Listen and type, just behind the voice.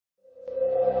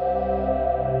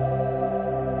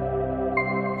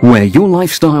where your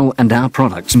lifestyle and our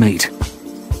products meet.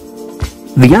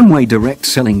 The Amway direct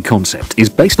selling concept is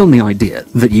based on the idea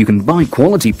that you can buy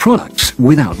quality products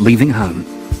without leaving home.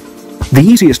 The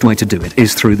easiest way to do it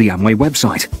is through the Amway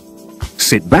website.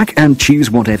 Sit back and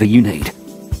choose whatever you need.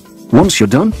 Once you're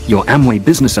done, your Amway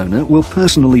business owner will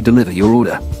personally deliver your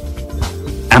order.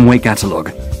 Amway Catalog,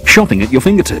 shopping at your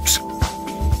fingertips.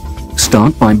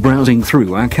 Start by browsing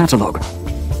through our catalog.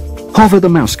 Hover the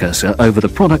mouse cursor over the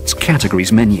product's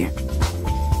categories menu.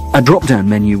 A drop-down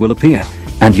menu will appear,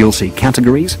 and you'll see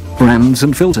categories, brands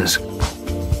and filters.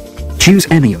 Choose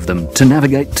any of them to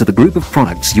navigate to the group of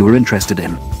products you are interested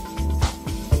in.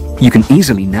 You can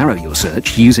easily narrow your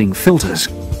search using filters.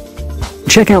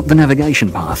 Check out the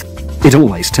navigation path. It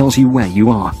always tells you where you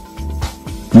are.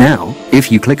 Now,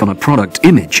 if you click on a product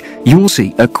image, you will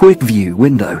see a quick view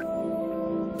window.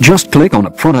 Just click on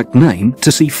a product name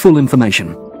to see full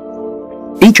information.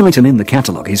 Each item in the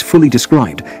catalogue is fully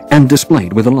described and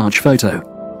displayed with a large photo.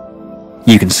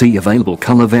 You can see available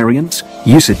colour variants,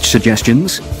 usage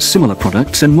suggestions, similar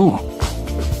products and more.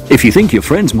 If you think your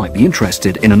friends might be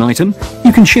interested in an item,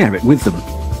 you can share it with them.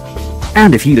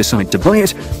 And if you decide to buy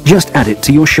it, just add it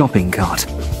to your shopping cart,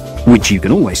 which you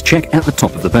can always check at the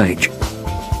top of the page.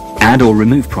 Add or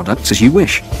remove products as you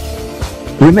wish.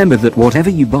 Remember that whatever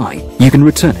you buy, you can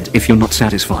return it if you're not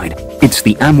satisfied. It's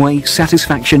the Amway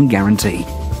Satisfaction Guarantee.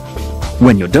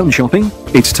 When you're done shopping,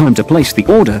 it's time to place the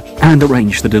order and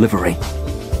arrange the delivery.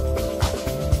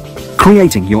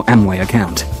 Creating your Amway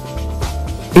account.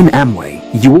 In Amway,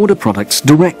 you order products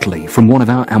directly from one of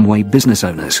our Amway business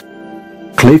owners.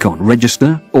 Click on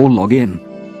Register or Log In.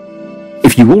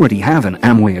 If you already have an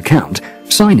Amway account,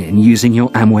 sign in using your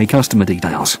Amway customer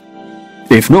details.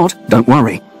 If not, don't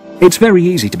worry. It's very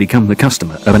easy to become the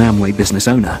customer of an Amway business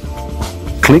owner.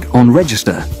 Click on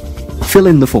Register. Fill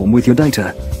in the form with your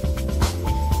data.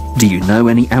 Do you know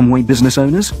any Amway business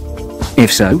owners?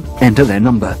 If so, enter their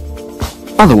number.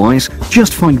 Otherwise,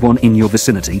 just find one in your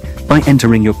vicinity by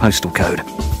entering your postal code.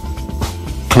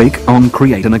 Click on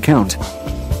Create an Account.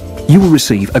 You will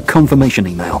receive a confirmation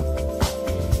email.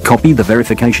 Copy the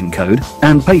verification code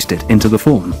and paste it into the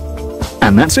form.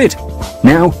 And that's it.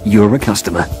 Now you're a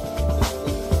customer.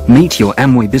 Meet your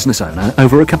Amway business owner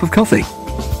over a cup of coffee.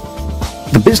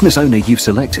 The business owner you've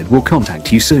selected will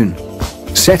contact you soon.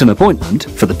 Set an appointment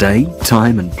for the day,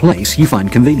 time and place you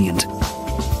find convenient.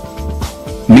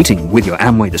 Meeting with your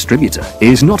Amway distributor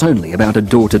is not only about a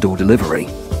door-to-door delivery.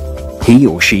 He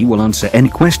or she will answer any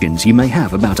questions you may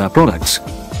have about our products.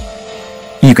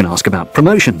 You can ask about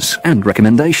promotions and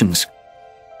recommendations.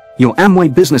 Your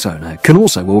Amway business owner can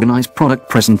also organize product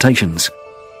presentations.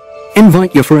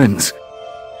 Invite your friends.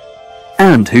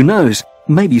 And who knows,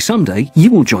 maybe someday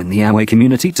you will join the Amway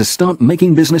community to start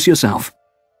making business yourself.